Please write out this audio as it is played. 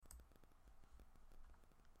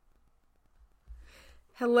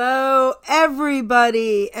Hello,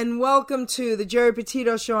 everybody, and welcome to the Geri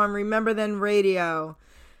Petito Show on Remember Then Radio.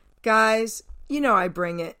 Guys, you know I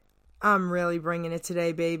bring it. I'm really bringing it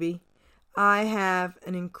today, baby. I have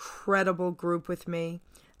an incredible group with me.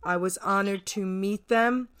 I was honored to meet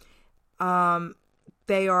them.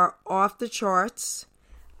 They are off the charts.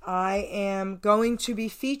 I am going to be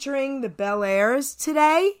featuring the AIRS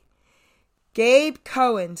today. Gabe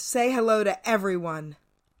Cohen, say hello to everyone.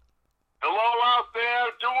 Hello out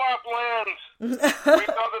there, doo-wop land. We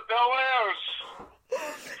are the AIRS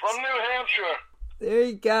from New Hampshire. There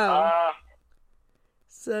you go.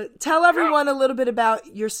 So tell everyone a little bit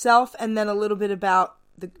about yourself and then a little bit about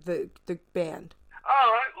the band. All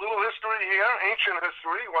right, little history here, ancient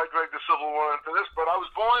history. Why drag the Civil War into this? But I was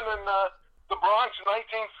born in the Bronx in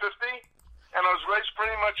 1950, and I was raised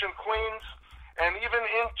pretty much in Queens, and even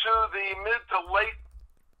into the mid to late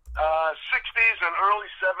 60s and early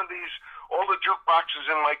 70s, all the jukeboxes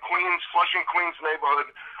in my Flushing, Queens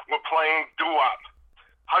neighborhood were playing doo-wop.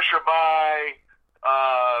 Hushabye,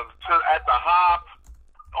 At the Hop,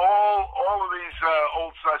 all of these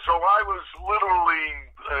old styles. So I was literally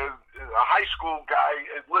a high school guy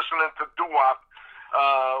listening to doo-wop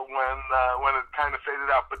when it kind of faded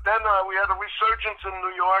out. But then we had a resurgence in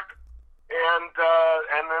New York, and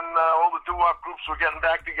then all the doo-wop groups were getting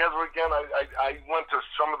back together again. I went to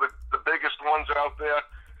some of the biggest ones out there,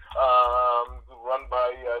 run by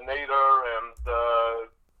Nader and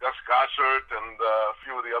Gus Gossert and a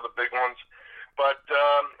few of the other big ones. But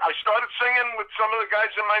I started singing with some of the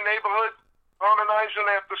guys in my neighborhood, harmonizing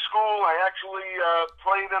after school. I actually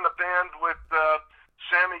played in a band with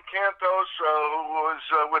Sammy Cantos, who was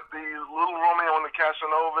with the Little Romeo and the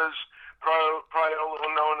Casanovas, prior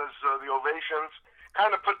known as the Ovations.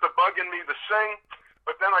 Kind of put the bug in me to sing,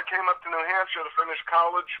 but then I came up to New Hampshire to finish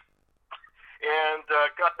college and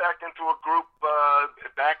got back into a group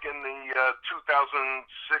back in the 2006-2007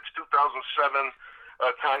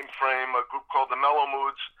 time frame, a group called the Mellow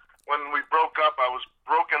Moods. When we broke up, I was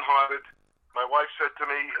brokenhearted. My wife said to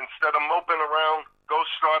me, instead of moping around, go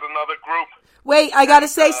start another group. Wait, I got to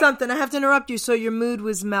say something. I have to interrupt you. So your mood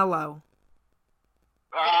was mellow.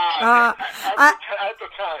 At the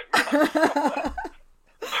time.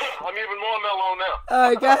 I'm even more mellow now.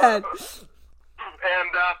 All right, go ahead.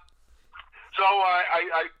 And so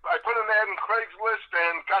I put an ad in Craigslist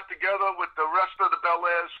and got together with the rest of the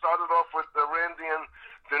AIRS. Started off with Randy and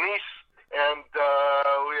Denise, and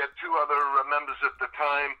we had two other members at the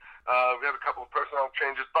time. We had a couple of personnel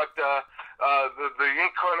changes, but the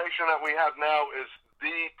incarnation that we have now is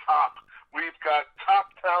the top. We've got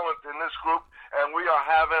top talent in this group, and we are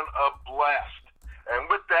having a blast. And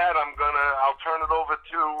with that, I'll turn it over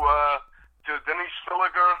to Denise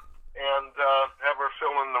Filliger and have her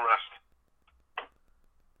fill in the rest.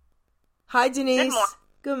 Hi, Denise.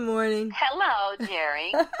 Good morning. Hello,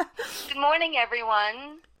 Jerry. Good morning,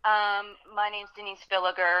 everyone. My name's Denise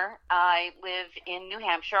Filliger. I live in New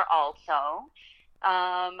Hampshire also.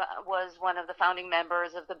 Was one of the founding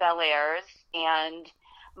members of the AIRS, and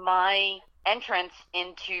my entrance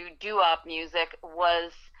into doo-wop music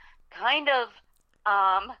was kind of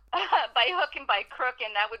by hook and by crook,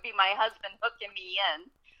 and that would be my husband hooking me in.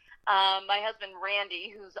 My husband, Randy,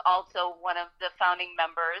 who's also one of the founding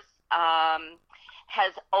members,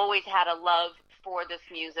 has always had a love for this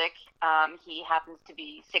music. He happens to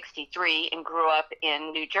be 63 and grew up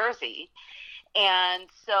in New Jersey. And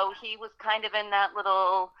so he was kind of in that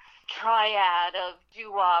little triad of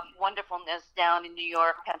doo-wop wonderfulness down in New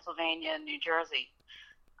York, Pennsylvania, and New Jersey.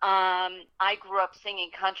 I grew up singing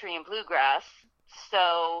country and bluegrass,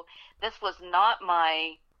 so this was not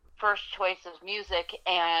my first choice of music.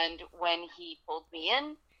 And when he pulled me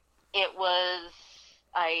in, it was,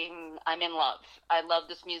 I'm in love. I love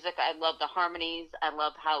this music. I love the harmonies. I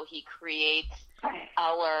love how he creates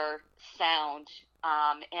our sound.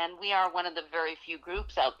 And we are one of the very few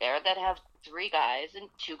groups out there that have 3 guys and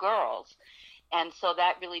 2 girls. And so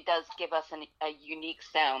that really does give us a unique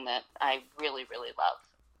sound that I really, really love.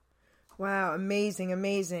 Wow, amazing,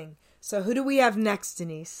 amazing. So who do we have next,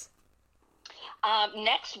 Denise?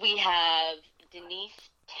 Next we have Denise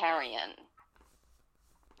Terrian.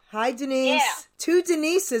 Hi, Denise. Yeah. 2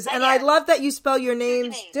 Denises, and I love that you spell your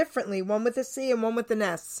names differently, one with a C and one with an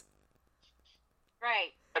S.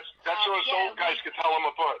 Right. That's so us old guys could tell them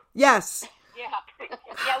apart. Yes. Yeah.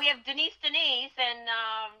 Yeah, we have Denise, and,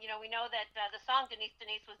 we know that the song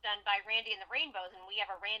Denise was done by Randy and the Rainbows, and we have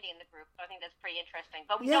a Randy in the group, so I think that's pretty interesting.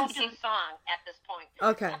 But we don't do the song at this point.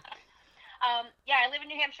 Okay. I live in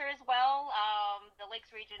New Hampshire as well, the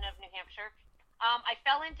Lakes region of New Hampshire. I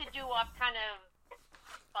fell into doo-wop kind of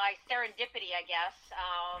by serendipity, I guess.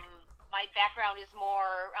 my background is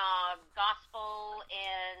more gospel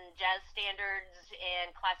and jazz standards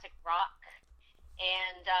and classic rock.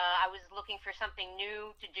 And I was looking for something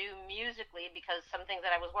new to do musically because some things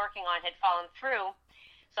that I was working on had fallen through.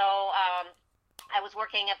 So I was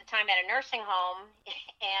working at the time at a nursing home,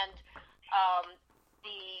 and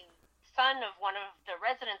the son of one of the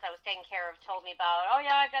residents I was taking care of told me about, oh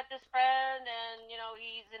yeah, I got this friend, and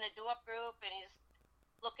he's in a doo-wop group, and he's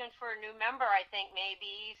looking for a new member, I think,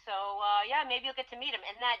 maybe. So yeah, maybe you'll get to meet him.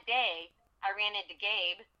 And that day, I ran into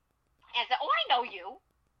Gabe and said, oh, I know you.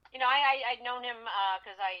 I'd known him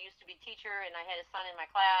because I used to be a teacher, and I had his son in my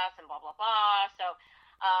class, and blah, blah, blah. So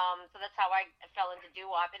that's how I fell into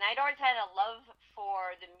doo-wop. And I'd always had a love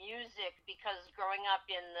for the music because growing up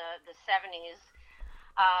in the 70s,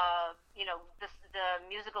 the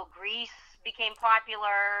musical Grease became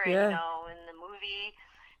popular, and, in the movie.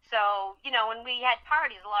 So, when we had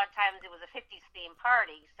parties, a lot of times it was a 50s theme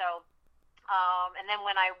party. So, and then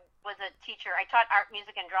when I was a teacher, I taught art,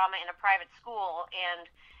 music, and drama in a private school,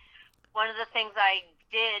 and one of the things I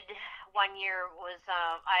did one year was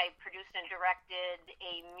I produced and directed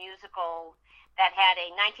a musical that had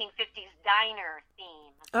a 1950s diner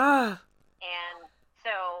theme. And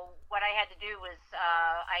so what I had to do was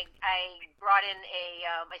I brought in a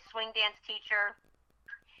swing dance teacher,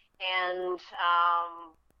 and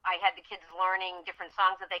I had the kids learning different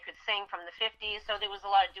songs that they could sing from the 50s. So there was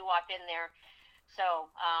a lot of doo-wop in there.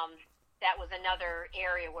 So that was another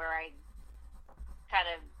area where I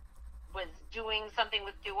kind of was doing something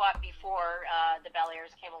with doo-wop before the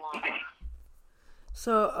AIRS came along.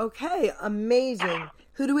 So, okay, amazing.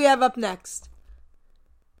 Who do we have up next?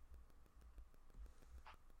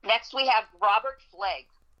 Next we have Robert Flagg.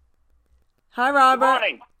 Hi, Robert. Good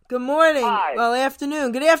morning. Good morning. Hi. Well,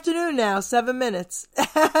 afternoon. Good afternoon now, 7 minutes.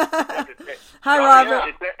 Hi,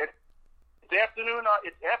 Robert. It's afternoon.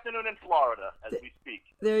 It's afternoon in Florida as we speak.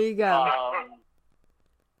 There you go.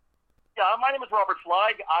 My name is Robert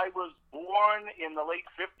Flagg. I was born in the late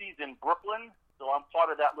 50s in Brooklyn, so I'm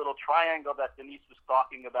part of that little triangle that Denise was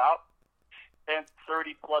talking about. Spent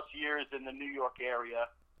 30-plus years in the New York area.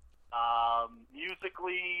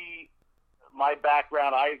 Musically, my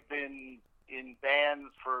background, I've been in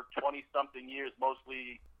bands for 20-something years,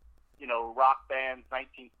 mostly, rock bands,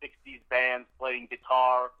 1960s bands, playing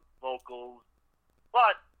guitar, vocals.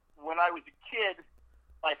 But when I was a kid,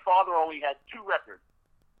 my father only had two records,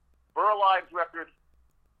 Burl Ives record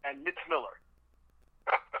and Mitch Miller.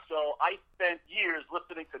 So I spent years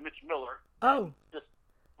listening to Mitch Miller. Oh. Just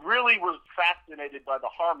really was fascinated by the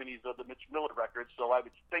harmonies of the Mitch Miller records, so I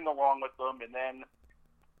would sing along with them, and then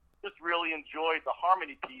just really enjoyed the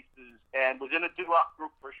harmony pieces, and was in a doo-wop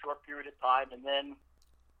group for a short period of time, and then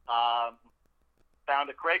found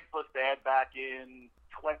a Craigslist ad back in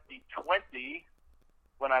 2020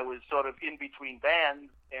 when I was sort of in between bands,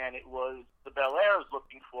 and it was the AIRS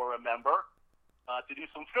looking for a member to do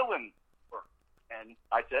some fill-in work. And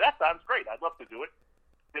I said, that sounds great. I'd love to do it.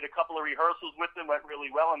 Did a couple of rehearsals with them, went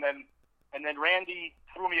really well, and then Randy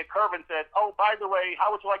threw me a curve and said, oh, by the way,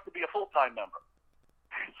 how would you like to be a full-time member?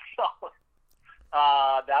 So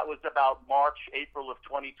that was about March, April of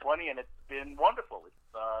 2020, and it's been wonderful.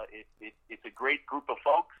 It's a great group of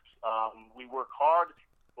folks. We work hard,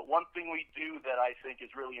 but one thing we do that I think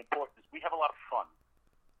is really important is we have a lot of fun,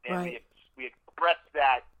 and right. we express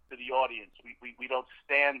that to the audience. We don't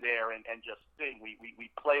stand there and just sing. We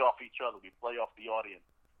play off each other. We play off the audience.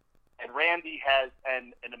 And Randy has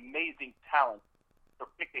an amazing talent for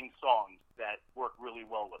picking songs that work really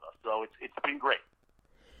well with us. So it's been great.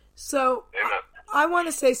 So I want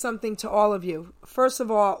to say something to all of you. First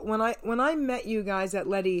of all, when I met you guys at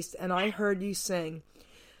Let East and I heard you sing,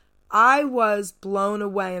 I was blown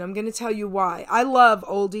away, and I'm going to tell you why. I love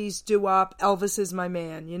oldies, doo-wop. Elvis is my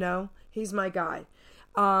man, He's my guy.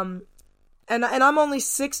 And I'm only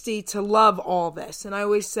 60 to love all this. And I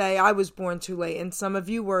always say I was born too late, and some of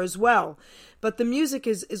you were as well. But the music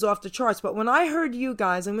is off the charts. But when I heard you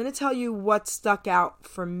guys, I'm going to tell you what stuck out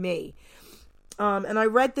for me. And I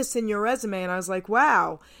read this in your resume, and I was like,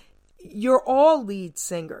 wow, you're all lead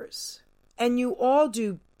singers. And you all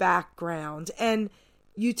do background. And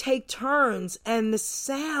you take turns, and the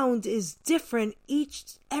sound is different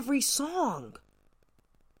every song.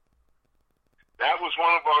 That was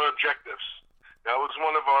one of our objectives. That was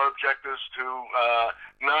one of our objectives to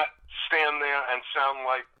not stand there and sound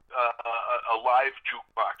like a live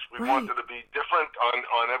jukebox. We wanted to be different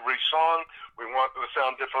on every song. We wanted to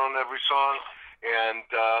sound different on every song. And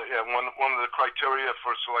one of the criteria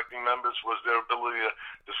for selecting members was their ability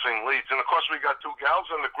to sing leads. And, of course, we got two gals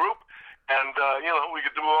in the group. And, we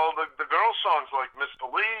could do all the girl songs like Mr.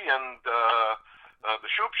 Lee and the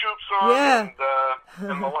Shoop Shoop song,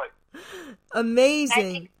 and the like.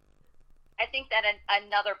 Amazing. I think that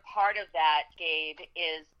another part of that, Gabe,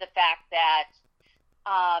 is the fact that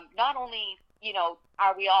not only,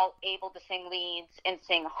 are we all able to sing leads and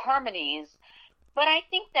sing harmonies, but I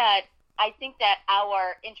think that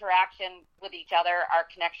our interaction with each other, our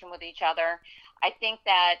connection with each other, I think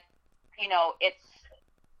that, it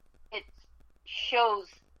shows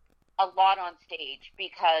a lot on stage,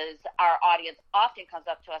 because our audience often comes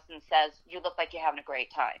up to us and says, "You look like you're having a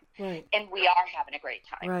great time." Right. And we are having a great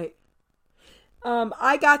time. Right.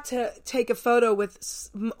 I got to take a photo with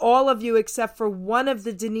all of you except for one of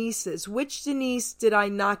the Denises. Which Denise did I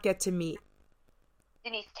not get to meet?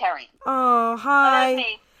 Denise Terrian. Oh, hi.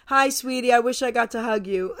 Me. Hi, sweetie. I wish I got to hug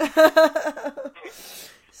you.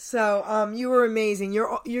 So, you were amazing.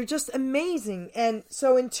 You're just amazing. And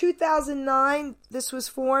so in 2009, this was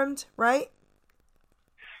formed, right?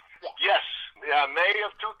 Yes. Yeah, May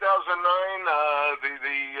of 2009,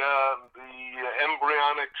 the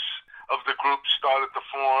embryonics of the group started to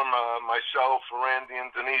form. Myself, Randy,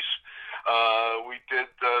 and Denise. We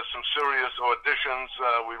did some serious auditions.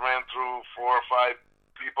 We ran through 4 or 5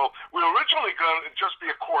 people. We were originally going to just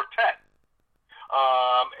be a quartet.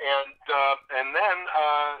 And then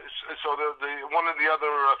one of the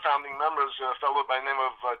other founding members, a fellow by the name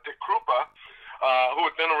of Dick Krupa, who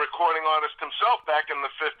had been a recording artist himself back in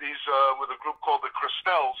the 50s with a group called the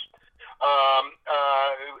Cristels,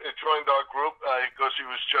 joined our group because he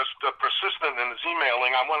was just persistent in his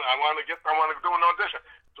emailing. I want to do an audition.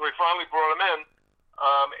 So we finally brought him in.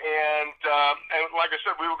 And like I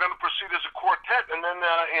said, we were going to proceed as a quartet. And then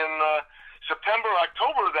in September,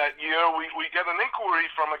 October of that year, we get an inquiry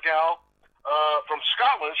from a gal from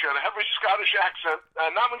Scotland. She had a heavy Scottish accent,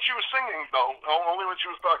 not when she was singing, though, only when she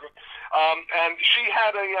was talking. And she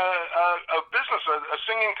had a business, a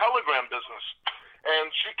singing telegram business.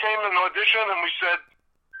 And she came and auditioned, and we said,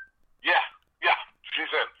 yeah,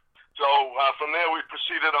 she's in. So from there, we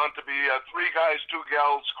proceeded on to be a 3 guys, 2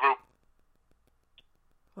 gals group.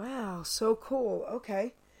 Wow, so cool.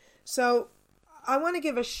 Okay. So I want to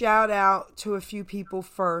give a shout out to a few people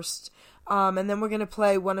first, and then we're going to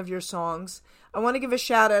play one of your songs. I want to give a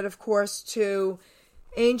shout out, of course, to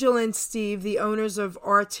Angel and Steve, the owners of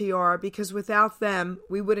RTR, because without them,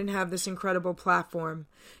 we wouldn't have this incredible platform.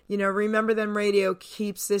 Remember Then Radio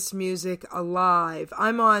keeps this music alive.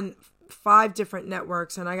 I'm on 5 different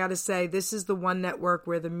networks, and I got to say, this is the one network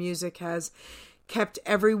where the music has kept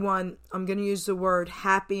everyone, I'm going to use the word,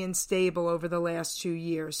 happy and stable over the last 2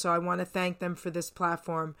 years. So I want to thank them for this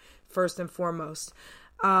platform, first and foremost.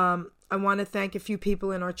 I want to thank a few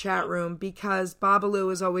people in our chat room, because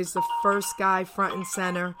Babalu is always the first guy front and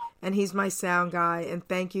center, and he's my sound guy. And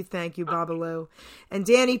thank you, Babalu. And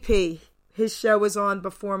Danny P., his show was on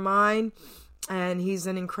before mine, and he's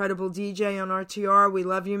an incredible DJ on RTR. We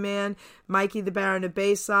love you, man. Mikey the Baron of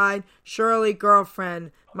Bayside. Shirley,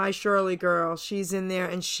 girlfriend, my Shirley girl. She's in there,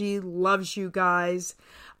 and she loves you guys.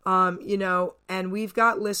 And we've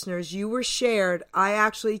got listeners. You were shared. I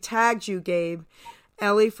actually tagged you, Gabe.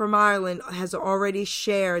 Ellie from Ireland has already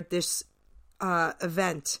shared this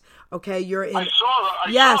event. Okay, you're in. I saw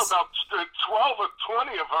about 12 or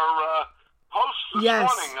 20 of her posts this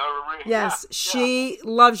morning. Yes, she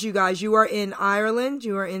loves you guys. You are in Ireland.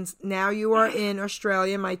 You are in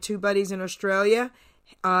Australia. My 2 buddies in Australia,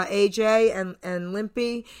 AJ and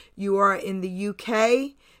Limpy. You are in the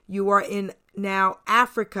UK. You are in now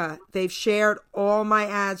Africa. They've shared all my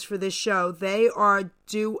ads for this show. They are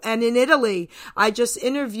and in Italy. I just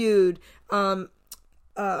interviewed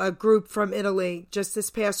a group from Italy just this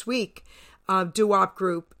past week, doo-wop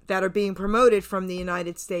group that are being promoted from the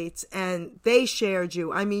United States, and they shared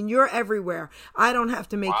you. I mean, you're everywhere. I don't have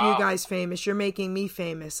to make you guys famous. You're making me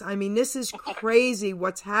famous. I mean, this is crazy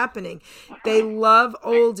what's happening. They love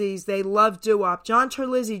oldies. They love doo-wop. John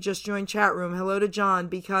Terlizzi just joined chat room. Hello to John,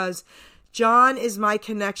 because John is my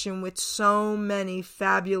connection with so many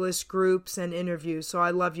fabulous groups and interviews. So I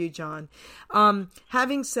love you, John.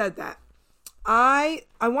 Having said that, I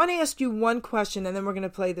want to ask you one question, and then we're going to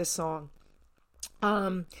play this song.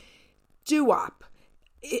 Doo-wop.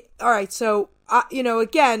 All right, so,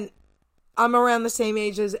 again, I'm around the same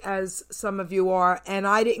age as some of you are, and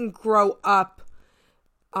I didn't grow up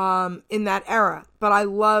in that era, but I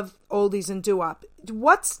love oldies and doo-wop.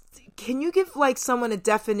 Can you give, someone a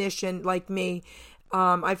definition like me?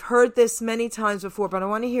 I've heard this many times before, but I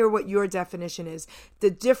want to hear what your definition is.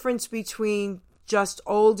 The difference between just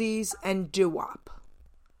oldies and doo-wop.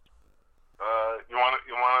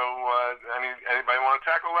 Anybody want to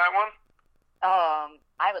tackle that one?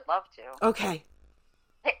 I would love to. Okay.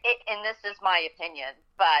 And this is my opinion,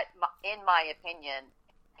 but in my opinion,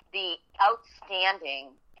 the outstanding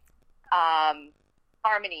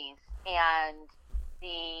harmonies and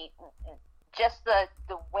the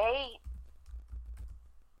way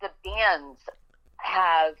the bands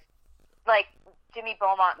have, like Jimmy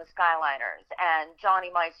Beaumont and the Skyliners and Johnny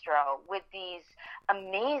Maestro, with these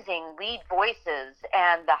amazing lead voices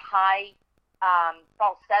and the high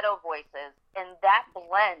falsetto voices, and that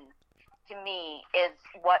blend to me is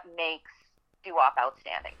what makes doo-wop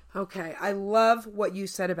outstanding. Okay, I love what you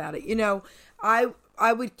said about it. You know, I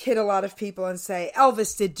would kid a lot of people and say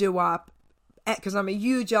Elvis did doo-wop because I'm a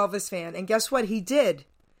huge Elvis fan, and guess what? He did.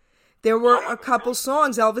 There were a couple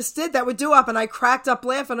songs Elvis did that were doo-wop, and I cracked up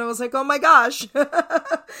laughing. I was like, oh my gosh.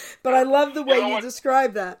 But I love the way you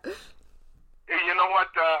described that. You know what?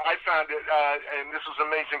 I found it, and this was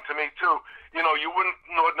amazing to me too. You know, you wouldn't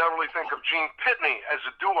ordinarily think of Gene Pitney as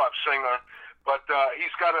a doo-wop singer, but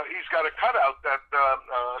he's got a cutout that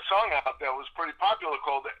song out that was pretty popular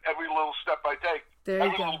called "Every Little Step I Take." There you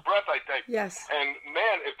Every go. Little Breath I Take. Yes. And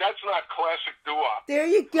man, if that's not classic doo-wop. There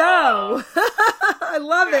you go. I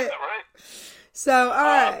love it. Right? So, all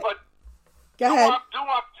right. But go ahead.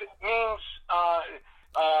 Doo-wop means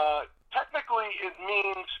technically it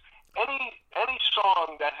means any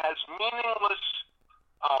song that has meaningless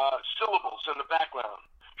syllables in the background.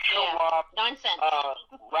 Shoo-wop. Nonsense.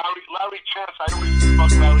 Larry Chance. I always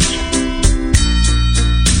fuck Larry Chance.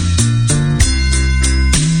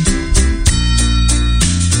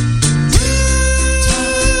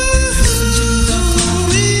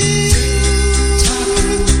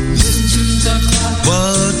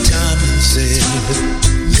 What time is it?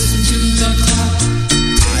 Listen to the clock.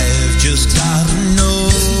 I've just gotta know.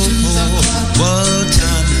 What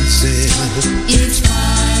time is it? It's 5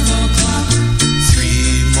 o'clock.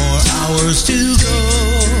 3 more hours to go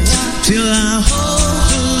till I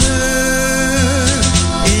hold her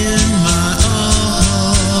in my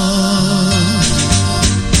arms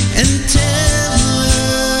and tell her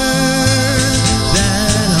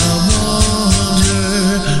that I want her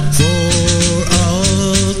for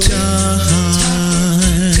all time.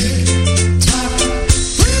 Talk.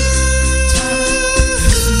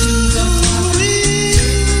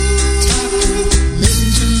 Listen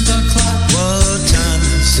to the clock. What time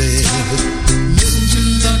is it? Listen to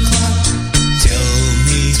the clock. Tell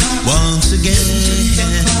me once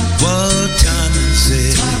again. What time is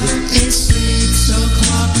it? It's 6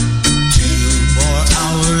 o'clock. 2 more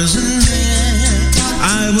hours and then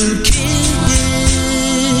I will kiss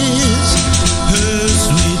her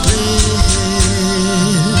sweet lips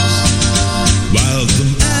while the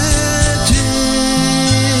magic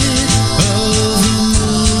of the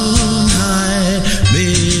moonlight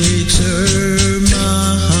makes her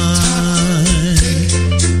mine.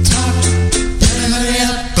 Better hurry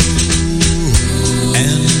up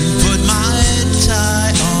and put my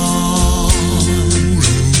tie on.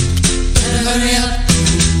 Better hurry up.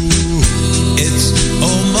 It's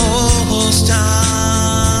almost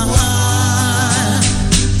time.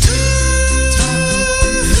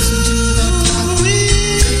 Listen to the clock.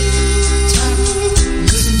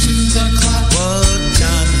 Listen to the clock. What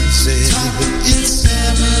time is it? It's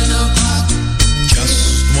 7 o'clock. Just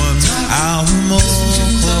 1 hour more.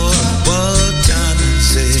 What time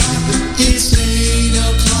is it? It's 8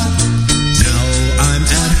 o'clock. Now I'm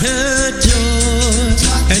at her door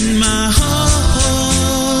and my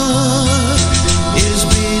heart is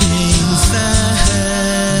beating fast.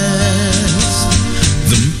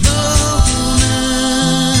 The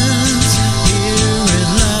moment's here at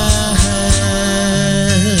last.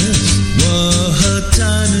 What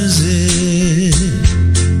time is it?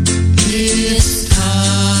 It's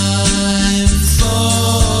time for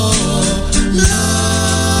love.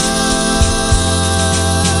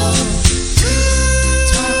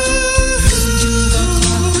 Listen to the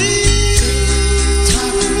clock.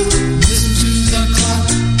 Listen to the clock.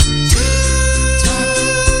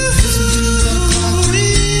 Listen to the clock.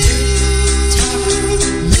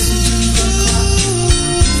 Listen to the clock.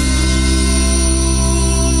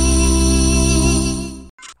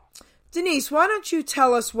 Denise, why don't you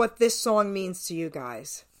tell us what this song means to you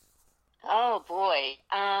guys? Oh boy.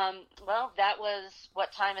 Well, that was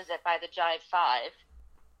 "What Time Is It" by the Jive Five,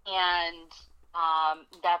 and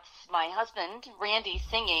that's my husband Randy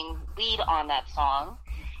singing lead on that song,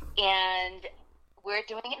 and we're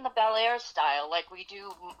doing it in the Bel AIRS style, like we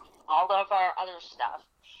do all of our other stuff.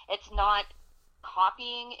 It's not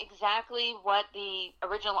copying exactly what the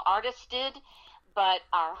original artist did, but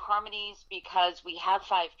our harmonies, because we have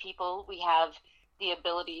 5 people, we have the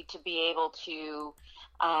ability to be able to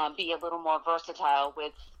be a little more versatile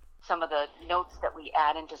with some of the notes that we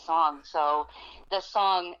add into songs. So this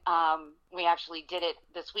song, we actually did it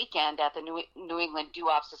this weekend at the New England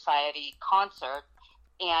Doo-Wop Society concert.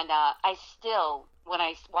 And I still, when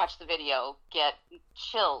I watch the video, get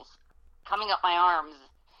chills coming up my arms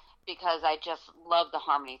because I just love the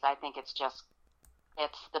harmonies. I think it's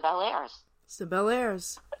the BEL AIRS. It's the BEL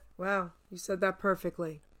AIRS. Wow, you said that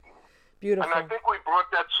perfectly. Beautiful. And I think we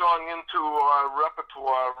brought that song into our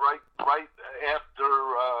repertoire right after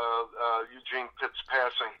Eugene Pitt's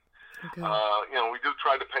passing. Okay. We do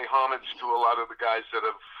try to pay homage to a lot of the guys that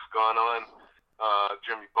have gone on,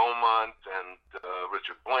 Jimmy Beaumont and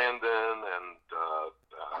Richard Blandon and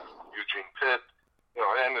Eugene Pitt.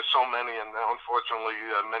 And there's so many, and unfortunately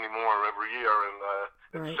many more every year.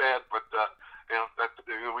 And it's sad, but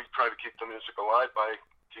we try to keep the music alive by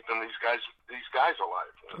keeping these guys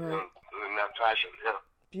alive in that fashion. Yeah.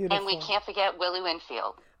 Beautiful. And we can't forget Willie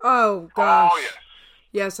Winfield. Oh gosh. Oh yes.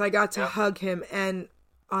 Yes, I got to hug him, and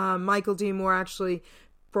Michael D. Moore actually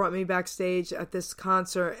brought me backstage at this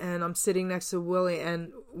concert, and I'm sitting next to Willie,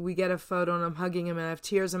 and we get a photo, and I'm hugging him, and I have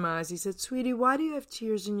tears in my eyes. He said, "Sweetie, why do you have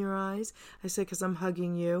tears in your eyes?" I said, "'Cause I'm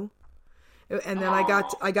hugging you." And then I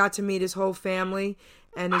got to meet his whole family,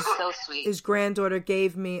 and So sweet. His granddaughter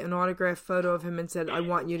gave me an autographed photo of him and said, "I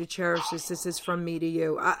want you to cherish this. This is from me to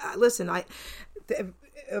you." Listen,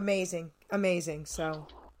 amazing. So,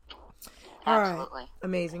 all Absolutely. right,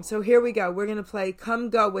 amazing. So here we go. We're gonna play "Come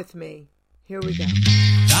Go With Me." Here we go.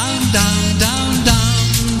 Down, down, down,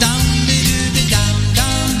 down, down, dee-doo-dee, down,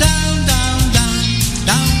 down, down, down, down,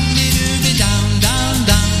 down, dee-doo-dee, down, down,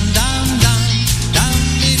 down, down, down, down,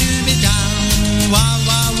 dee-doo-dee, down, wah,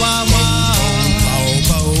 wah, wah, wah,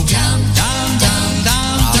 down, down, down,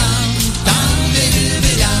 down, down, down,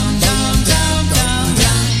 dee-doo-dee, down, down, down, down,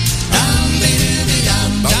 down, down, dee-doo-dee,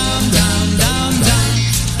 down, down, down, down, down,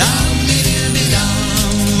 down, dee-doo-dee, down,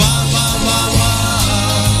 wah, wah, wah, wah.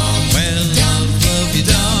 Well, love you,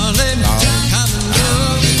 darling. Come and go.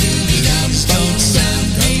 Don't send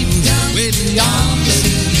me way beyond the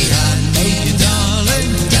sea. I need you,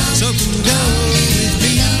 darling. So come go with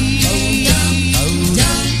me.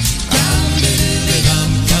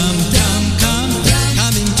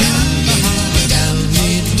 Come into my heart. Tell me,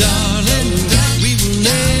 darling, we will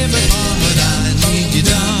never part. I need you,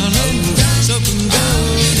 darling. So come go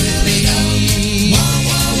with me.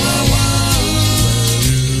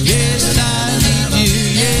 Yes, I need you.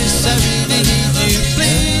 Yes, I really need you.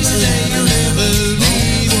 Please say you'll never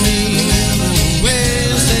leave me.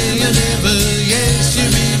 Well, say you'll never. Yes, you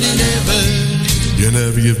really never. You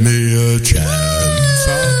never give me a chance.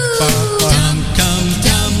 Come, come, come,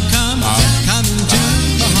 come, come into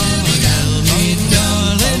my heart. Tell me,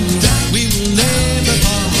 darling, we will never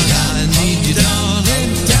part. I need you,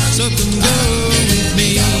 darling. So come go with me.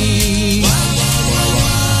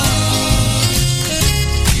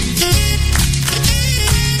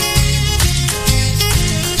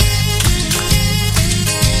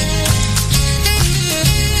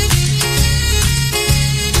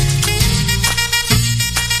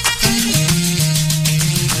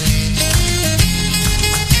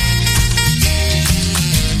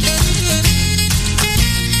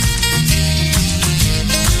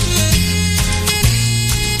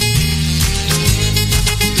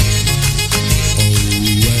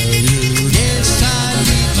 Yes, I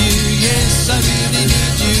need you. Yes, I really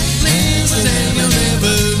need you. Please say you'll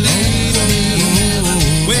never leave me.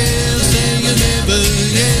 Well, say you'll never.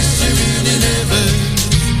 Yes, you really never.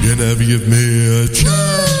 You never give me a chance.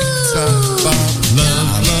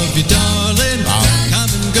 Love you, darling. Come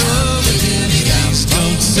and go with me. Please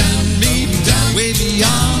don't send me way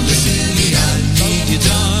beyond the sea. I need you,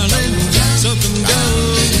 darling. So come go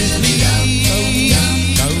with me.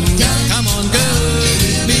 Come on, go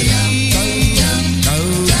with me.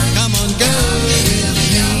 Come on, go with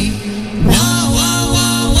me. Wah, wah,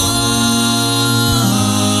 wah,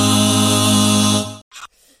 wah.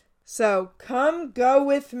 So "Come Go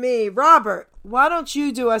With Me." Robert, why don't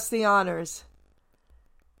you do us the honors?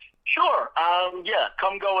 Sure.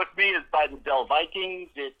 Come Go With Me is by the Del Vikings.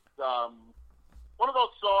 It's one of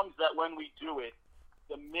those songs that when we do it,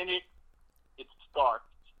 the minute it starts,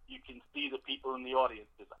 you can see the people in the audience.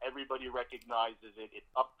 Everybody recognizes it. It's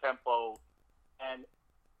up-tempo. And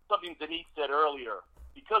something Denise said earlier,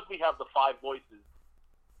 because we have the five voices,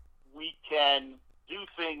 we can do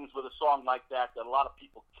things with a song like that a lot of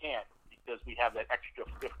people can't because we have that extra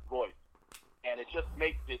fifth voice. And it just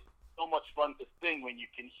makes it so much fun to sing when you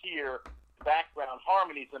can hear background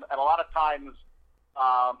harmonies. And a lot of times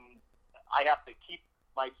I have to keep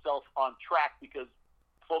myself on track because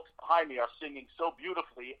folks behind me are singing so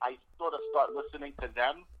beautifully. I sort of start listening to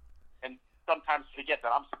them. And sometimes forget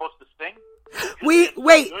that I'm supposed to sing.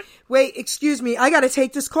 Wait, excuse me. I got to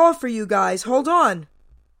take this call for you guys. Hold on.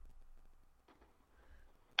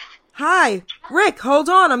 Hi, Rick, hold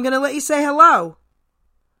on. I'm going to let you say hello.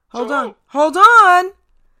 Hold on.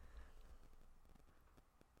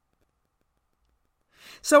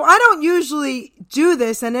 So I don't usually do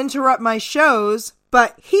this and interrupt my shows,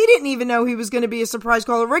 but he didn't even know he was going to be a surprise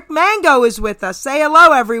caller. Rick Mango is with us. Say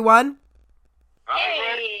hello, everyone. Hey.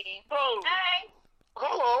 Hey.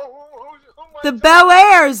 Hello. Who The BEL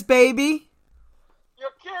AIRS, baby.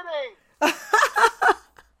 You're kidding. But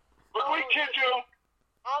we kid you.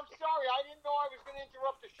 I'm sorry. I didn't know I was going to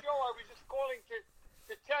interrupt the show. I was just calling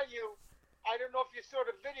to tell you. I don't know if you saw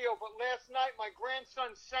the video, but last night my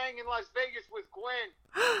grandson sang in Las Vegas with Gwen.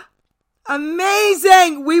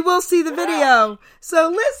 Amazing! We will see the video. So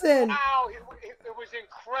listen. Wow, it was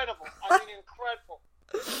incredible. I mean, incredible.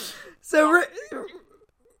 So,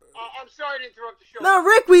 I'm sorry to interrupt the show. No,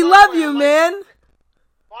 Rick, we love you, man.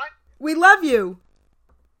 What? We love you.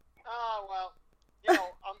 Oh, well, you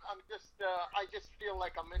know, I just feel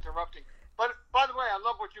like I'm interrupting. But, by the way, I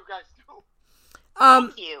love what you guys do.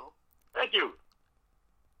 Thank you. Thank you.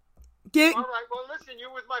 All right, well, listen,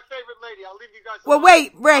 you're with my favorite lady. I'll leave you guys Well, alone.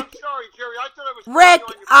 wait, Rick. I'm sorry, Jerry. I thought I was... Rick,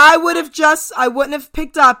 I wouldn't have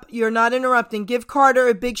picked up. You're not interrupting. Give Carter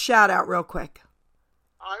a big shout out real quick.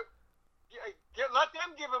 Let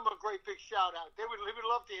them give him a great big shout out. They would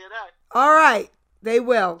love to hear that. All right. They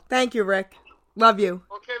will. Thank you, Rick. Love you.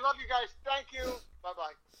 Okay, love you guys. Thank you.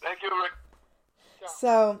 Bye-bye. Thank you, Rick.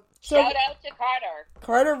 So Shout out to Carter.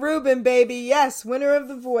 Carter Rubin, baby. Yes, winner of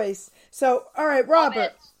The Voice. So, all right,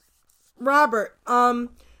 Robert.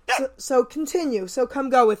 Yeah. So continue. So come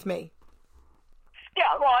go with me. Yeah,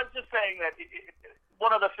 well, I'm just saying that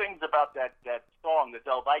one of the things about that song, the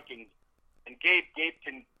Del Vikings, and Gabe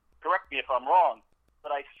can correct me if I'm wrong,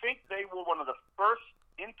 but I think they were one of the first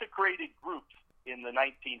integrated groups in the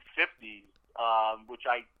 1950s, which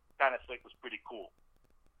I kind of think was pretty cool.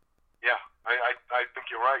 Yeah, I think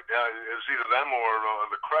you're right. It was either them or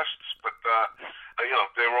the Crests, but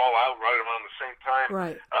they were all out right around the same time.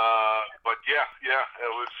 Right. But yeah,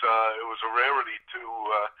 it was a rarity to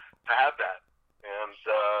have that, and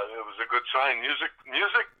it was a good sign. Music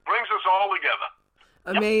brings us all together.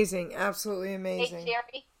 Amazing, absolutely amazing. Hey,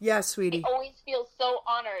 Jerry? Yes, sweetie. I always feel so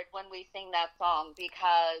honored when we sing that song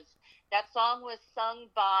because that song was sung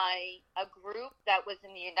by a group that was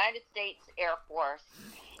in the United States Air Force,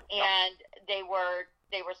 and they were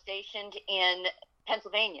stationed in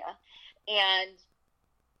Pennsylvania. And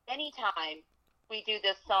anytime we do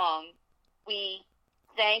this song, we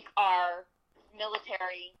thank our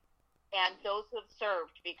military and those who have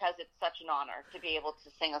served because it's such an honor to be able to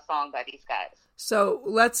sing a song by these guys. So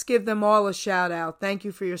let's give them all a shout out. Thank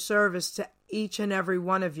you for your service to each and every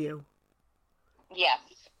one of you. Yes.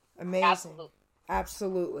 Amazing.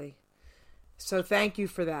 Absolutely. So thank you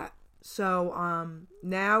for that. So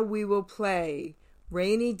now we will play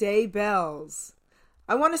Rainy Day Bells.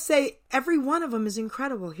 I want to say every one of them is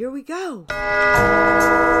incredible. Here we go.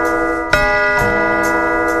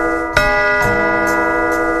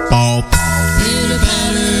 Pitter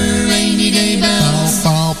patter, rainy day bells.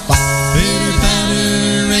 Pitter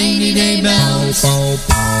patter, rainy day bells.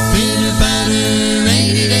 Pitter patter,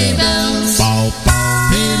 rainy day bells.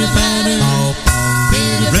 Pitter patter,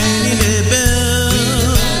 rainy day bells.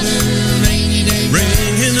 Rainy day bells.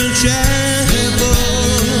 Ring in the chapel,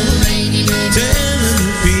 telling the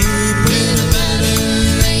people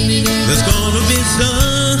there's gonna be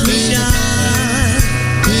sunshine.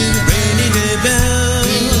 Rainy day bells.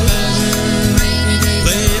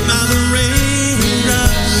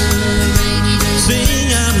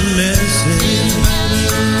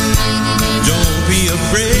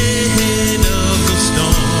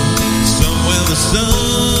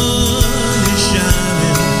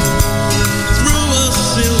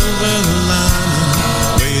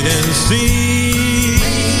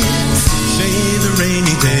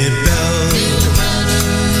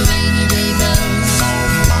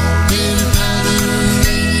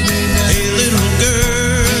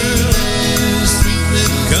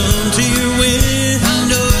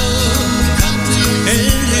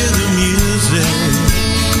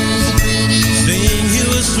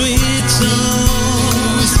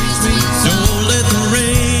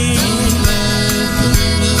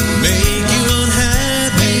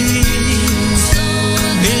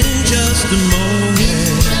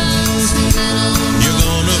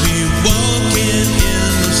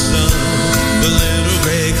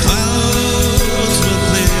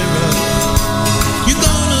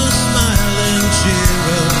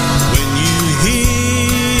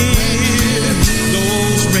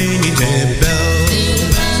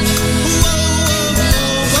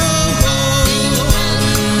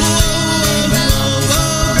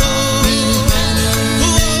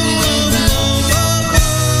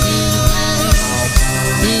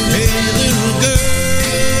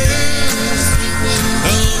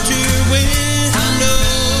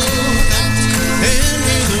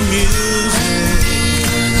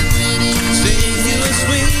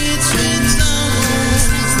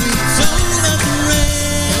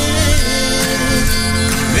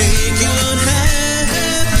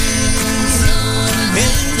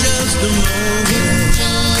 a moment.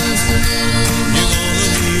 You're gonna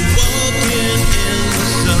be walking in the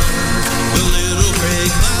sun. The little gray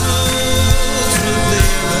clouds will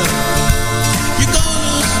clear up. You're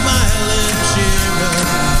gonna smile and cheer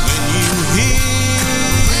up when you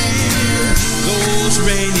hear those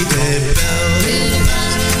rainy day bells.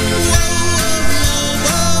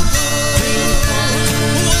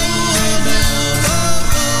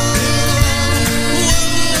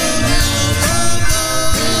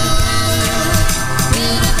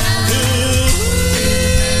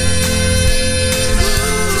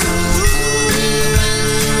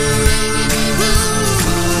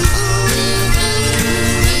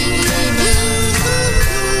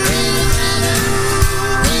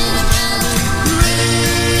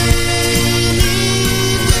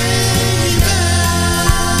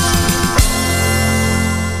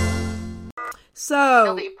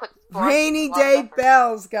 So, rainy day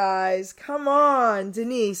bells, guys. Come on,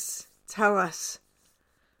 Denise, tell us.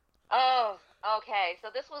 Oh, okay. So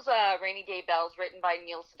this was Rainy Day Bells, written by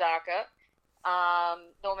Neil Sedaka.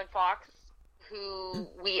 Norman Fox, who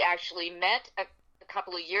we actually met a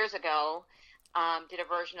couple of years ago, did a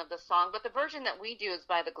version of the song. But the version that we do is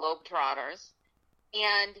by the Globetrotters.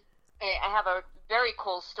 And I have a very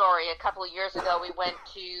cool story. A couple of years ago, we went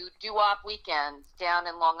to doo-wop weekends down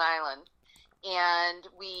in Long Island. And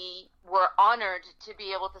we were honored to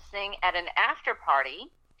be able to sing at an after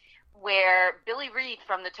party where Billy Reed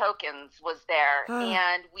from the Tokens was there.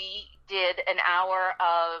 And we did an hour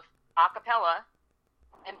of a cappella.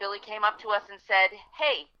 And Billy came up to us and said,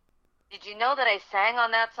 "Hey, did you know that I sang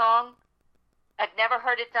on that song? I've never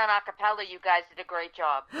heard it done a cappella. You guys did a great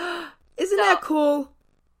job." Isn't that cool?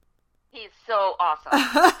 He's so awesome.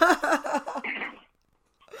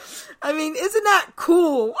 I mean, isn't that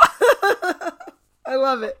cool? I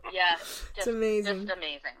love it. Yeah. It's amazing. Just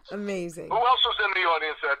amazing. Amazing. Who else was in the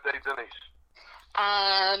audience that day, Denise?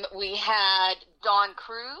 We had Don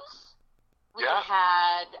Cruz. We Yeah.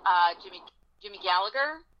 had Jimmy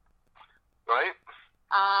Gallagher. Right?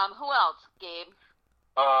 Who else, Gabe?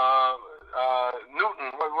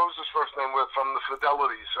 Newton. What was his first name from the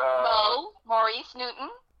Fidelities? Maurice Newton.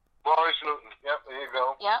 Maurice Newton. Yep, there you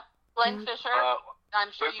go. Yep. Glenn Fisher. I'm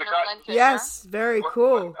sure you know Glenn Fisher. Yes, very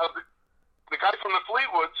cool. The guy from the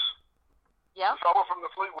Fleetwoods. Yeah. The fellow from the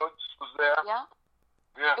Fleetwoods was there. Yeah.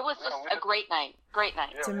 Yeah. It was just a great night. Great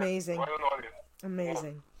night. It's amazing. Quite an audience.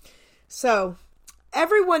 Amazing. So,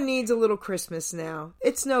 everyone needs a little Christmas now.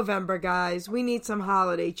 It's November, guys. We need some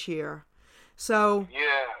holiday cheer. So,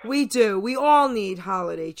 we do. We all need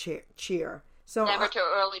holiday cheer. So Never too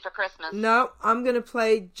early for Christmas. No, I'm going to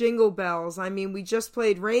play Jingle Bells. I mean, we just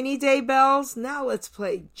played Rainy Day Bells. Now let's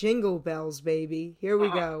play Jingle Bells, baby. Here we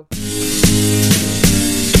go.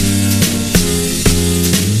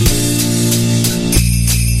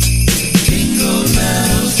 Jingle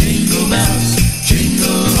bells,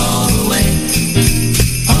 jingle all the way.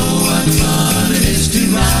 Oh, what fun it is to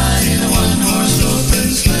ride in a one-horse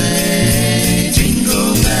open sleigh.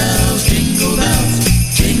 Jingle bells, jingle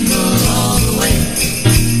all the way.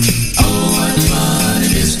 Oh, what fun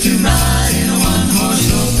it is to ride in a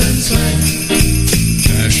one-horse open sleigh.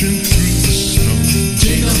 Dashing through the snow,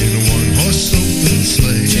 in a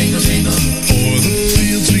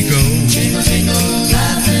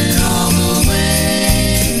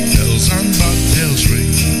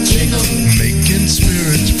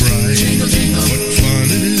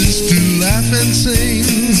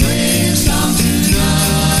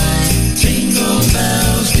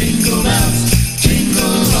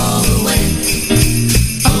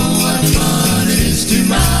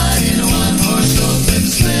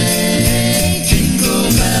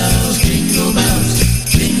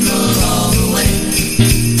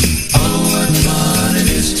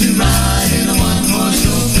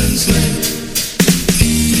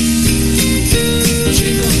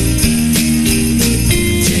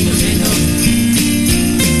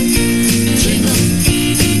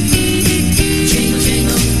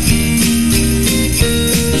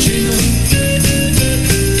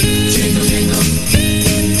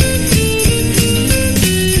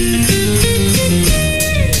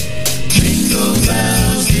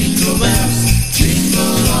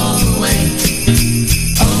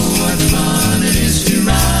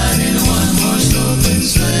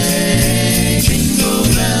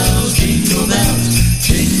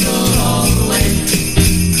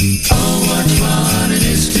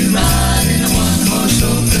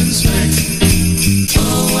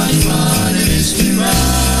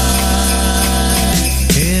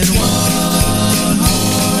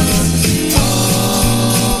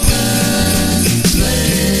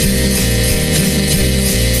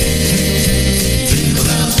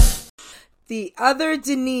The other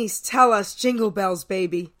Denise, tell us Jingle Bells,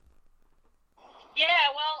 baby.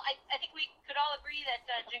 Yeah, well, I think we could all agree that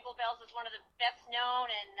Jingle Bells is one of the best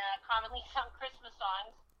known and commonly sung Christmas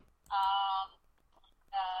songs.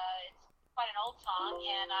 It's quite an old song,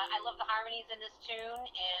 and I love the harmonies in this tune.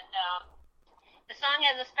 And the song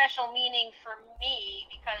has a special meaning for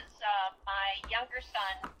me because my younger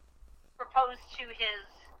son proposed to his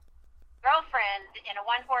girlfriend in a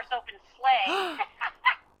one-horse open sleigh.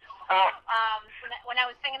 When I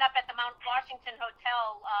was singing up at the Mount Washington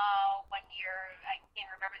Hotel one year, I can't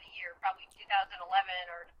remember the year, probably 2011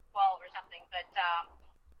 or 12 or something, but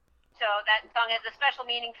so that song has a special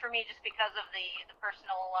meaning for me just because of the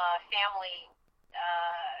personal family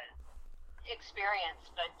experience.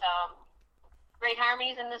 But great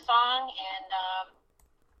harmonies in the song, and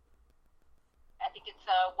I think it's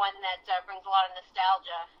one that brings a lot of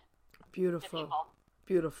nostalgia. Beautiful. To people.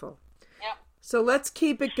 Beautiful. Yep. So let's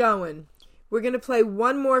keep it going. We're going to play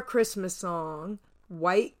one more Christmas song,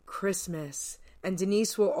 White Christmas. And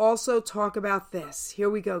Denise will also talk about this. Here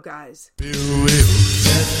we go, guys. I'm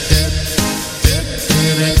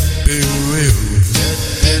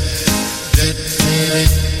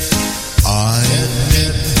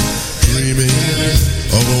dreaming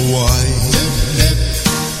of a white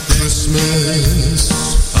Christmas,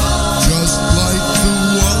 just like the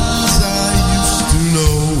ones I used to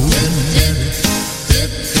know,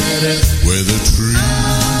 where the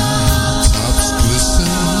treetops glisten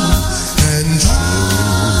and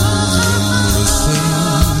children listen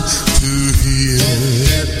to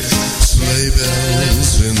hear sleigh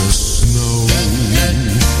bells in the snow.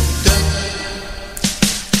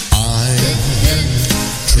 I'm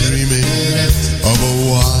dreaming of a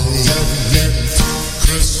white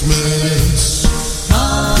Christmas,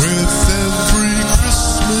 with every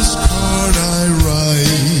Christmas card I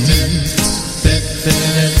write.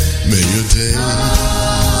 May your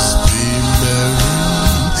days be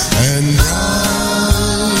merry and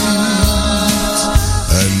bright,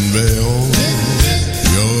 and may all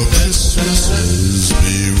your Christmases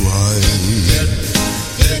be white.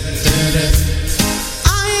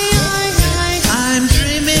 I'm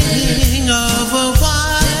dreaming of a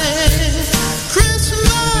white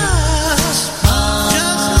Christmas,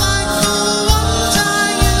 just like the ones I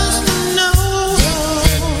used to know,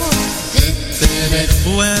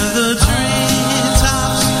 where the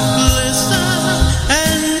treetops glisten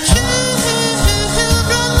and children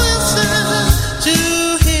listen to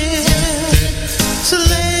hear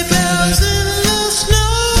sleigh bells in the snow.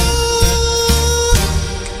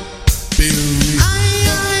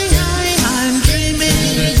 I'm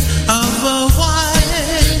dreaming of a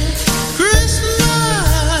white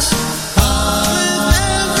Christmas, with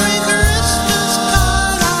every Christmas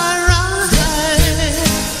card I write.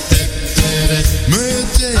 May your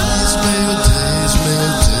days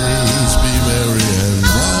be merry and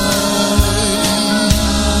bright,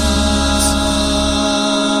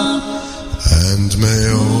 and may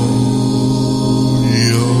all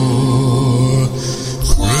your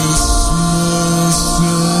Christmases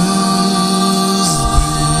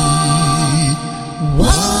be white.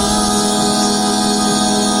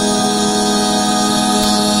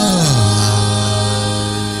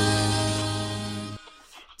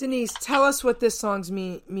 Denise, tell us what this song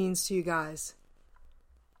means to you guys.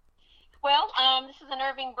 Well, this is an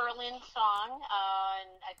Irving Berlin song, and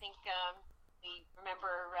I think we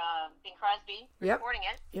remember Bing Crosby recording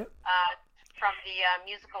it from the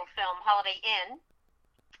musical film Holiday Inn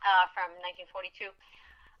from 1942.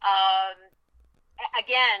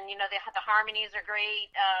 Again, you know, the harmonies are great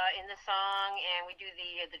in the song, and we do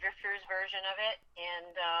the Drifters version of it,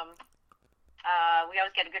 and we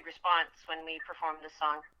always get a good response when we perform this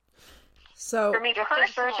song. So For me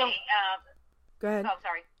personally, go ahead. oh,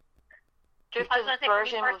 sorry. Drifters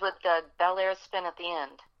version was with the Bel Air spin at the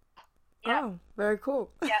end. Yeah. Oh, very cool.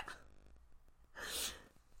 Yeah.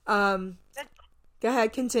 Go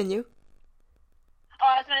ahead, continue. Oh,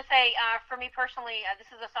 I was going to say, for me personally, this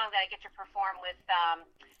is a song that I get to perform with the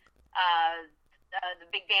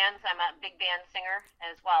big bands. I'm a big band singer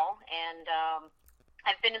as well, and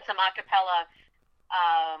I've been in some a cappella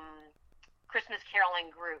Christmas caroling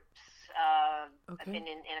groups. I've been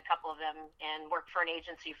in a couple of them and worked for an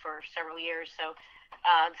agency for several years. So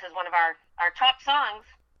this is one of our top songs,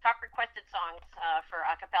 top requested songs for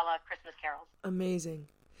a cappella Christmas carols. Amazing.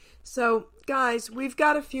 So, guys, we've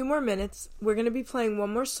got a few more minutes. We're going to be playing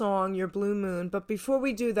one more song, Your Blue Moon. But before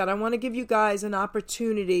we do that, I want to give you guys an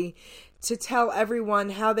opportunity to tell everyone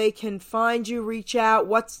how they can find you, reach out,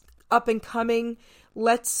 what's up and coming.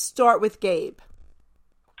 Let's start with Gabe.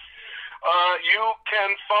 You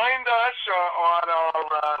can find us on our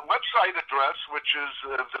website address, which is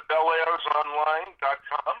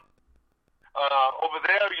thebelairsonline.com. Over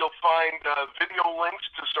there, you'll find video links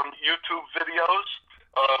to some YouTube videos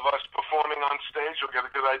of us performing on stage. You'll get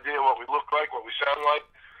a good idea what we look like, what we sound like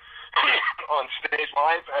on stage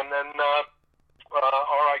live. And then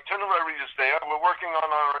our itinerary is there. We're working on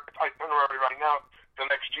our itinerary right now for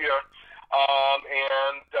next year.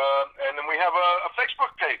 And then we have a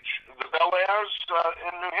Facebook page, the Bel Airs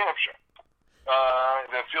in New Hampshire.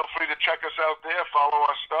 Then feel free to check us out there, follow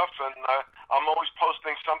our stuff, and I'm always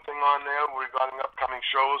posting something on there regarding upcoming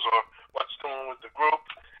shows or what's doing with the group.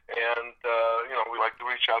 And we like to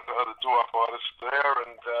reach out to other doo-wop artists there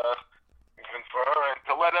and confer, and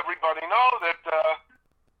to let everybody know that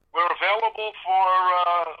we're available for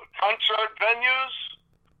concert venues,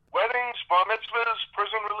 weddings, bar mitzvahs,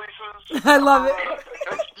 prison releases. I love it.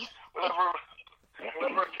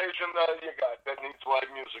 Whatever occasion you got that needs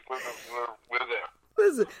live music, we're there.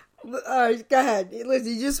 Listen, go ahead.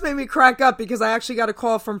 Listen, you just made me crack up because I actually got a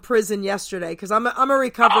call from prison yesterday because I'm a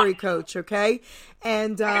recovery coach, okay?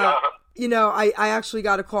 And, I actually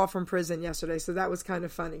got a call from prison yesterday, so that was kind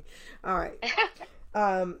of funny. All right.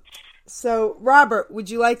 So, Robert, would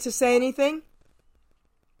you like to say anything?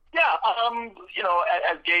 Yeah,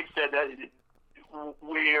 as Gabe said,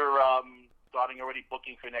 we're starting already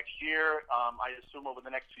booking for next year. I assume over the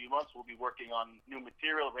next few months we'll be working on new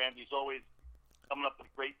material. Randy's always coming up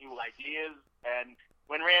with great new ideas. And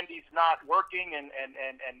when Randy's not working and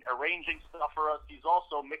arranging stuff for us, he's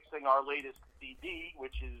also mixing our latest CD,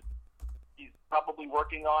 which is he's probably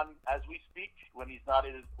working on as we speak when he's not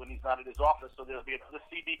at his office. So there'll be another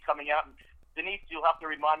CD coming out. And Denise, you'll have to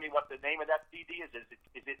remind me what the name of that CD is. Is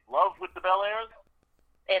it Love with the Bel Airs?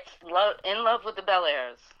 It's In Love with the Bel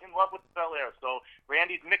Airs. In Love with the Bel Airs. So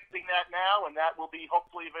Randy's mixing that now, and that will be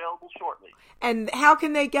hopefully available shortly. And how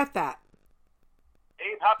can they get that?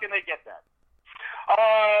 Abe, how can they get that?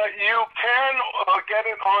 You can get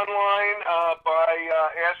it online by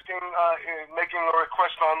making a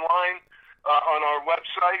request online on our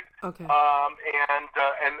website. Okay. And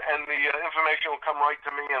the information will come right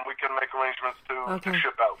to me, and we can make arrangements to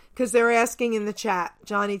ship out. Because they're asking in the chat,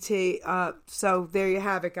 Johnny T. So there you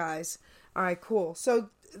have it, guys. All right, cool. So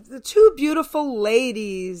the two beautiful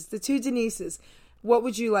ladies, the two Denises, what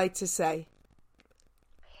would you like to say?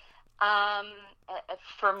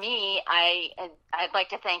 For me, I'd like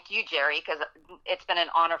to thank you, Geri, because it's been an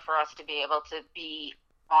honor for us to be able to be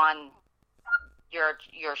on your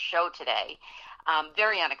show today.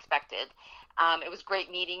 Very unexpected. It was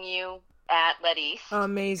great meeting you at Let East.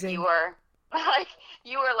 Amazing. You were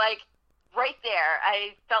like right there.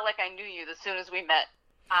 I felt like I knew you as soon as we met.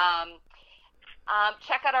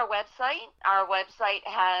 Check out our website. Our website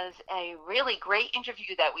has a really great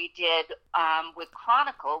interview that we did with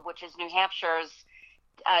Chronicle, which is New Hampshire's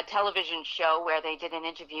television show, where they did an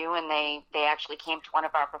interview, and they actually came to one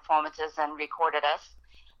of our performances and recorded us.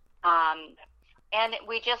 And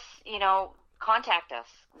we just, contact us,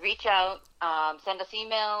 reach out, send us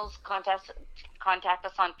emails, contact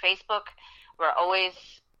us on Facebook. We're always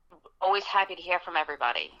happy to hear from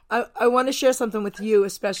everybody. I want to share something with you,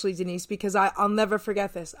 especially Denise, because I'll never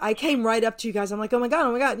forget this. I came right up to you guys. I'm like, oh my God,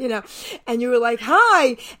 and you were like,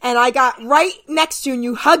 hi. And I got right next to you and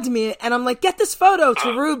you hugged me. And I'm like, get this photo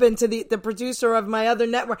to Ruben, to the producer of my other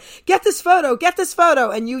network. Get this photo.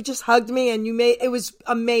 And you just hugged me, and it was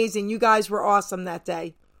amazing. You guys were awesome that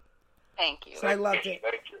day. Thank you. So I loved it.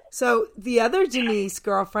 Thank you. So the other Denise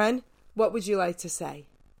girlfriend, what would you like to say?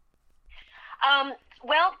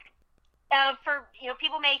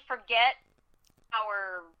 People may forget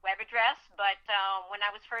our web address, but when I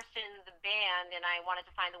was first in the band and I wanted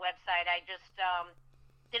to find the website, I just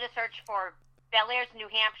did a search for Bel Airs, New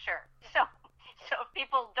Hampshire. So if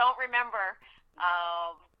people don't remember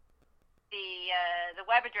the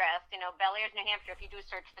web address, Bel Airs, New Hampshire, if you do a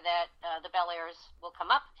search for that, the Bel Airs will come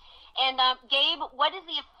up. And Gabe, what is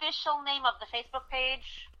the official name of the Facebook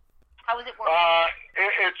page? How is it working?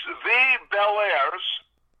 It's The Bel Airs.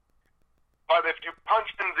 But if you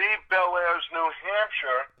punch in The Bel Airs, New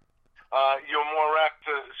Hampshire, you're more apt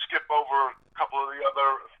to skip over a couple of the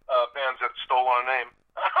other bands that stole our name.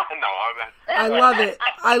 No, I love it.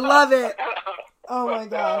 I love it. Oh my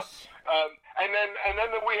gosh. And then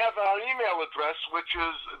we have our email address, which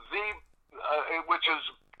is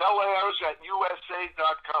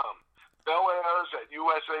belairs@usa.com.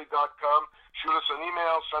 belairs@usa.com. Shoot us an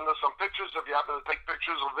email, send us some pictures. If you happen to take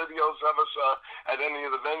pictures or videos of us at any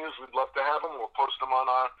of the venues, we'd love to have them. We'll post them on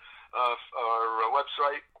our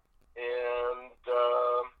website. And,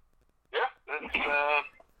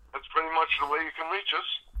 That's pretty much the way you can reach us.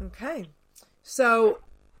 Okay. So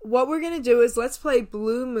what we're going to do is let's play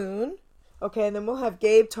Blue Moon. Okay, and then we'll have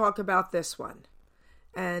Gabe talk about this one.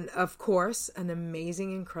 And, of course, an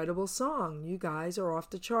amazing, incredible song. You guys are off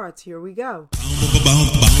the charts. Here we go.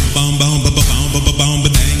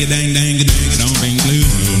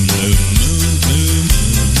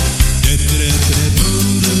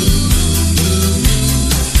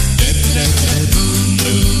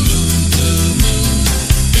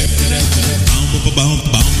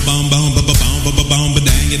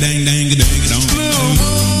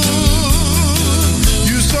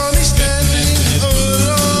 You saw me standing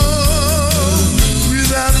alone,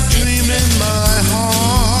 without a dream in my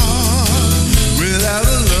heart, without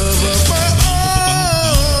a love of my own.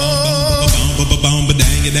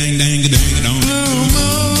 Blue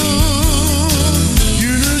moon,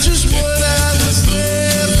 you knew just what I was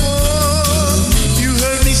there for. You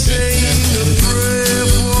heard me saying a prayer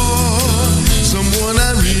for someone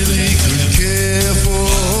I really could care for.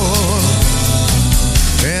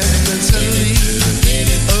 And then suddenly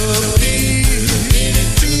appeared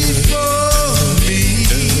before me,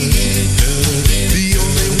 the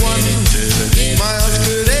only one my heart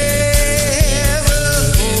could ever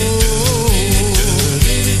hold.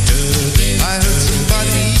 I heard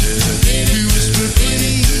somebody who whispered,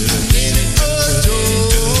 please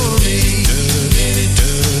adore me.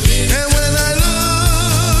 And when I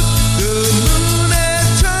looked, the moon had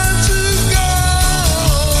turned to gold.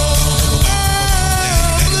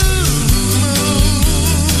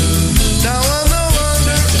 Now I'm no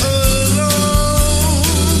longer alone,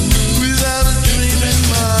 without a dream in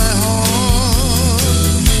my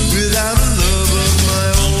heart, without a love of my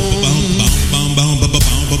own.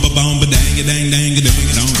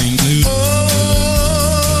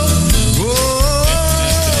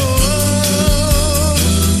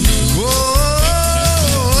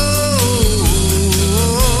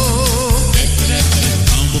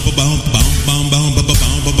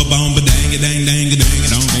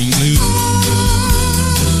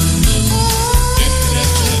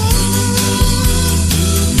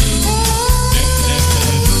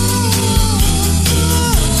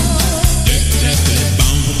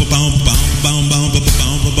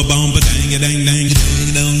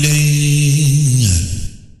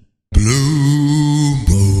 Blue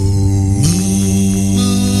moon.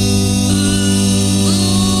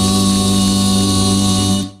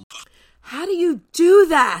 How do you do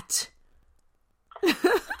that? You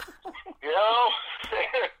know,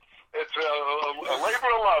 it's a labor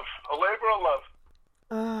of love. A labor of love.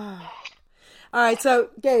 All right, so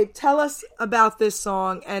Gabe, tell us about this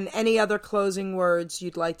song and any other closing words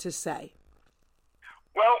you'd like to say.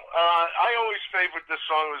 Well, I always favored this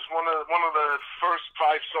song. It was one of the first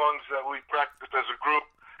 5 songs that we practiced as a group.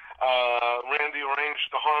 Randy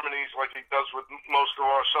arranged the harmonies like he does with most of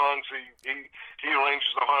our songs. He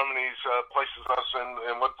arranges the harmonies, places us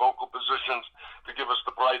in what vocal positions to give us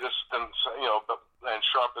the brightest and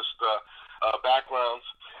sharpest backgrounds.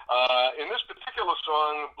 In this particular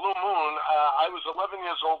song, Blue Moon, I was 11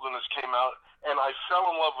 years old when this came out, and I fell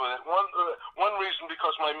in love with it. One reason,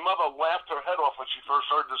 because my mother laughed her head off when she first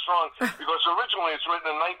heard the song, because originally it's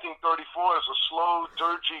written in 1934 as a slow,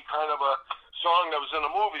 dirgy kind of a song that was in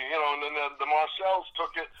a movie, and then the Marcells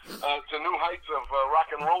took it to new heights of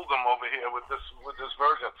rock and roll them over here with this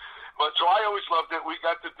version. But so I always loved it. We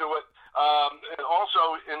got to do it. And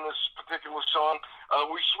also in this particular song,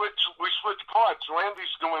 we switch parts.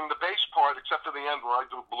 Randy's doing the bass part, except for the end where I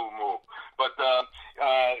do Blue Moon. But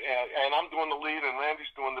and I'm doing the lead, and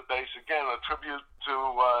Randy's doing the bass. Again, a tribute to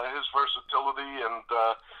his versatility and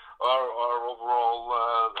our overall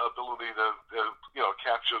ability to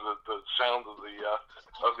capture the sound of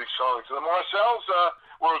these songs. And the Marcells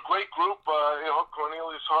were a great group.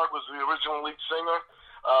 Cornelius Hart was the original lead singer.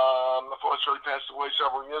 Unfortunately passed away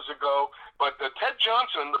several years ago. But Ted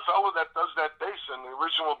Johnson, the fellow that does that bass in the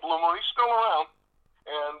original Blue Moon, he's still around.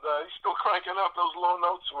 And he's still cranking out those low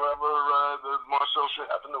notes wherever the Marcel should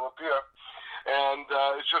happen to appear. And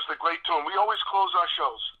it's just a great tune. We always close our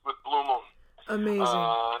shows with Blue Moon. Amazing.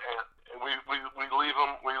 And we leave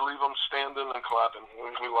them standing and clapping.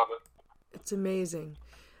 We love it. It's amazing.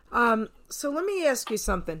 So let me ask you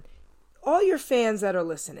something. All your fans that are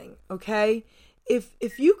listening, okay?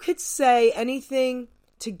 If you could say anything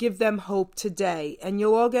to give them hope today, and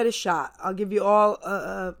you'll all get a shot. I'll give you all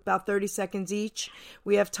about 30 seconds each.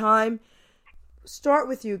 We have time. Start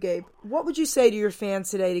with you, Gabe. What would you say to your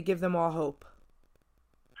fans today to give them all hope?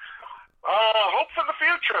 Hope for the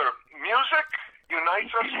future. Music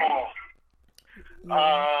unites us all.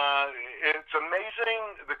 Yeah. It's It's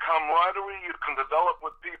amazing the camaraderie you can develop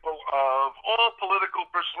with people of all political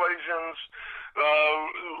persuasions,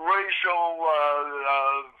 racial,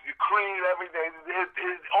 creed, everything.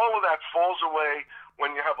 All of that falls away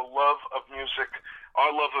when you have a love of music.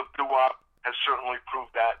 Our love of doo-wop has certainly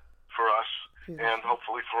proved that for us. Beautiful. And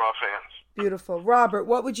hopefully for our fans. Beautiful. Robert,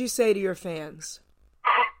 what would you say to your fans?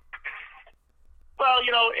 Well,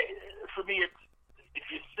 for me, it's if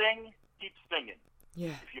you sing, keep singing.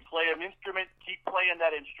 Yeah. If you play an instrument, keep playing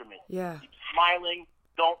that instrument. Yeah. Keep smiling.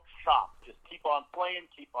 Don't stop. Just keep on playing,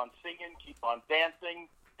 keep on singing, keep on dancing,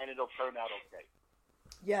 and it'll turn out okay.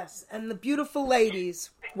 Yes. And the beautiful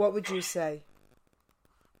ladies, what would you say?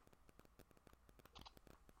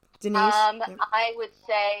 Denise? I would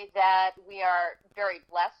say that we are very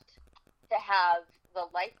blessed to have the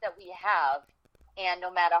life that we have, and no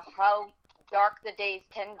matter how dark the days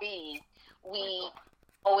can be, we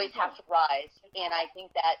always have to rise. And I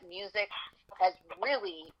think that music has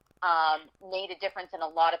really made a difference in a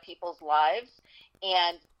lot of people's lives,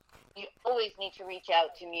 and you always need to reach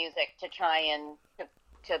out to music to try and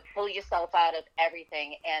to pull yourself out of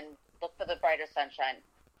everything and look for the brighter sunshine.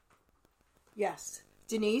 Yes.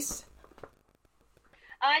 Denise?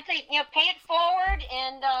 I'd say, pay it forward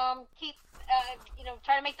and keep,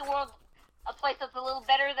 try to make the world a place that's a little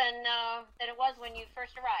better than it was when you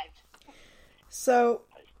first arrived. So,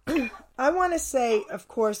 I want to say, of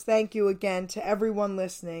course, thank you again to everyone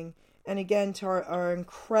listening, and again to our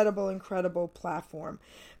incredible, incredible platform.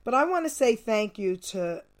 But I want to say thank you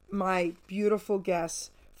to my beautiful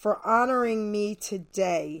guests for honoring me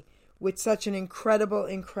today with such an incredible,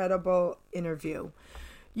 incredible interview.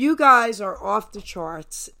 You guys are off the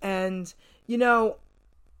charts, and,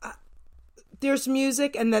 there's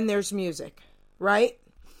music and then there's music, right?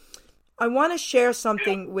 I want to share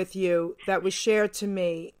something with you that was shared to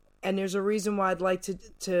me, and there's a reason why I'd like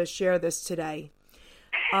to share this today.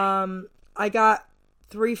 I got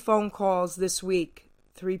 3 phone calls this week.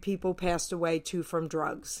 3 people passed away, 2 from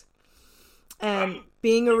drugs. And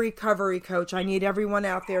being a recovery coach, I need everyone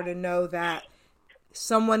out there to know that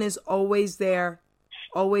someone is always there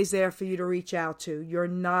for you to reach out to. You're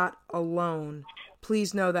not alone.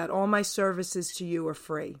 Please know that all my services to you are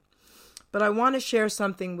free. But I want to share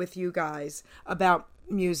something with you guys about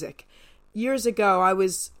music. Years ago, I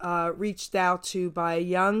was reached out to by a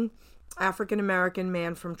young African-American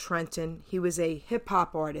man from Trenton. He was a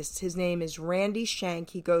hip-hop artist. His name is Randy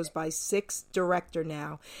Shank. He goes by Six Director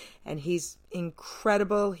now, and he's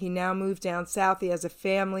incredible. He now moved down south. He has a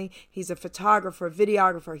family. He's a photographer,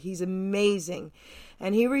 videographer. He's amazing.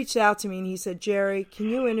 And he reached out to me, and he said, Geri, can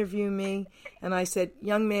you interview me? And I said,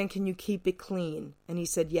 young man, can you keep it clean? And he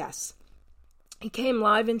said, yes. He came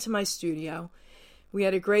live into my studio. We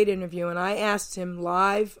had a great interview, and I asked him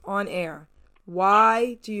live on air,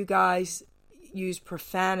 why do you guys use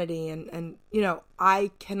profanity? And I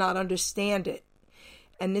cannot understand it.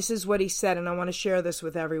 And this is what he said, and I want to share this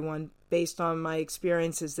with everyone based on my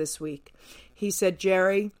experiences this week. He said,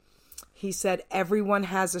 Geri, everyone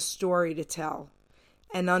has a story to tell.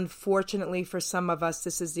 And unfortunately for some of us,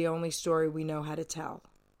 this is the only story we know how to tell.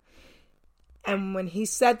 And when he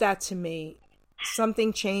said that to me,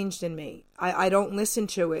 something changed in me. I don't listen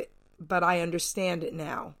to it, but I understand it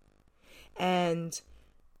now. And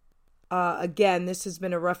again, this has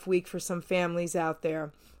been a rough week for some families out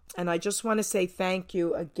there. And I just want to say thank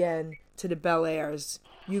you again to the BEL AIRS.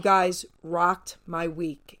 You guys rocked my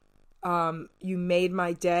week. You made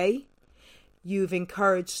my day. You've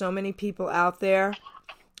encouraged so many people out there.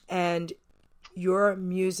 And your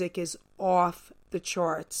music is off the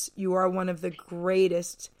charts. You are one of the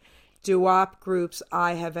greatest doo-wop groups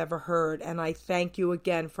I have ever heard, and I thank you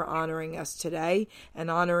again for honoring us today and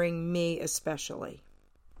honoring me especially.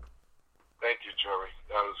 Thank you, Geri.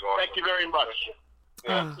 That was awesome. Thank you very much.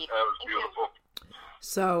 Yeah, that was beautiful.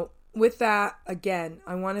 So, with that, again,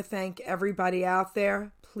 I want to thank everybody out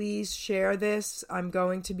there. Please share this. I'm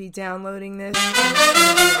going to be downloading this.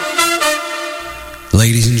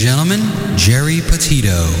 Ladies and gentlemen, Geri Petito.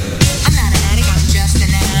 I'm not an addict, I'm just an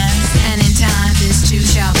ass. And in time, this too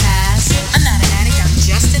shall pass. I'm not an addict, I'm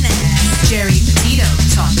just an ass. Geri Petito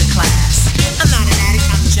taught the class. I'm not an addict,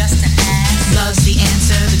 I'm just an ass. Love's the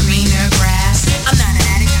answer, the greener grass. I'm not an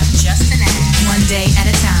addict, I'm just an ass. One day at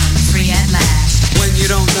a time, free at last. When you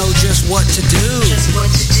don't know just what to do. Just what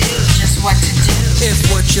to do, just what to do. If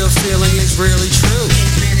what you're feeling is really true.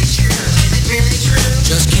 It's really true, is it really true?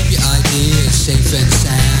 Just keep your ideas safe and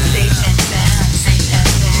sound. Safe and sound, safe and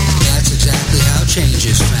sound. That's exactly how change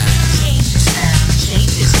is found.